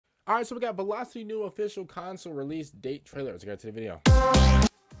All right, so we got Velocity new official console release date trailer. Let's get to the video. That's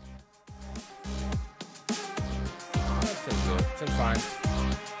good. It's fine.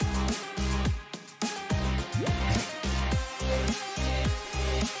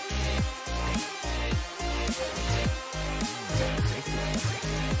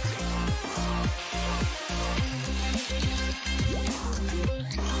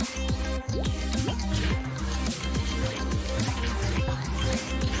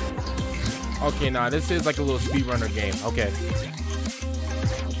 Okay, nah, this is like a little speedrunner game. Okay.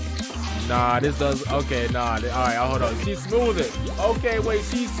 Nah, this does. Okay, nah. All right, hold on. She's smoothing. Okay, wait,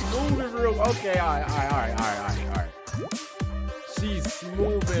 she's smoothing real. Okay, all right. She's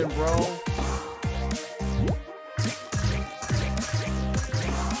smoothing, bro.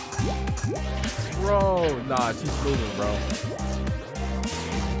 Bro, nah, she's smoothing, bro.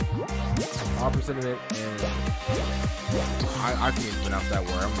 All percent of it, and I can't even pronounce that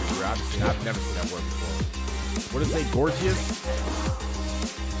word. I'm gonna be real. I've never seen that word before. What does it say? Gorgeous?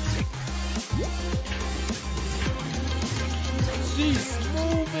 She's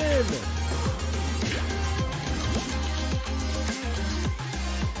moving.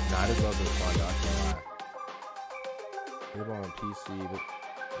 Nah, this looks fun, though. I can't lie. Available on PC, but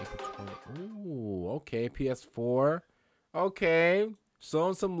April 20. Ooh, okay. PS4. Okay.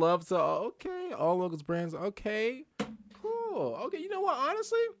 Showing some love to, okay. All logos brands. Okay. Cool. Okay, you know what?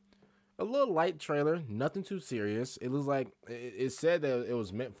 Honestly, a little light trailer. Nothing too serious. It looks like, it said that it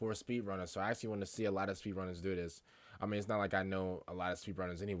was meant for a speedrunner, so I actually want to see a lot of speedrunners do this. I mean, it's not like I know a lot of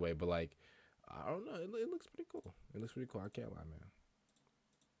speedrunners anyway, but like, I don't know. It looks pretty cool. It looks pretty cool. I can't lie, man.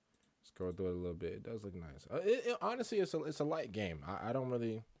 Scroll through it a little bit. It does look nice. Honestly, it's a light game. I don't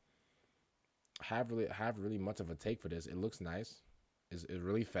really have really much of a take for this. It looks nice. It's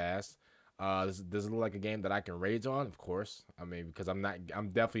really fast. This look like a game that I can rage on, of course. I mean, because I'm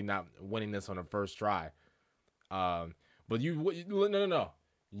definitely not winning this on the first try. But no.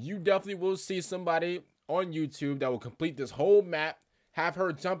 You definitely will see somebody on YouTube that will complete this whole map. Have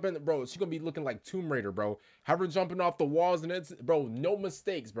her jumping, bro. She's gonna be looking like Tomb Raider, bro. Have her jumping off the walls, and it's, bro, no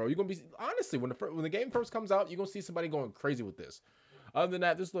mistakes, bro. You're gonna be, honestly, when the game first comes out, you're gonna see somebody going crazy with this. Other than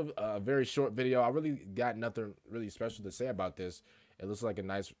that, this is a very short video. I really got nothing really special to say about this. It looks like a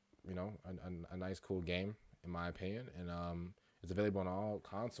nice, you know, a nice, cool game, in my opinion. And it's available on all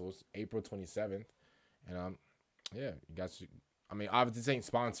consoles, April 27th. And yeah, you guys should, I mean, obviously this ain't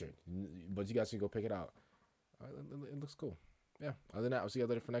sponsored, but you guys should go pick it out. It looks cool. Yeah. Other than that, I'll see you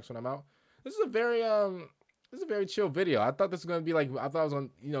later for next one. I'm out. This is a very chill video. I thought this was gonna be like, I thought I was gonna,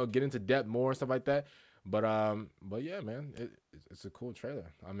 you know, get into depth more and stuff like that. But yeah, man, it's a cool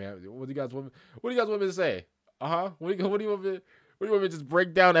trailer. I mean, what do you guys want me to say? What do you want me to just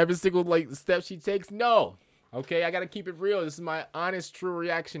break down every single like step she takes? No. Okay, I gotta keep it real. This is my honest, true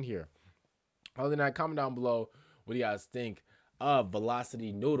reaction here. Other than that, comment down below what do you guys think of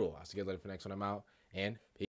Velocity Noodle. I'll see you guys later for the next one. I'm out, and peace.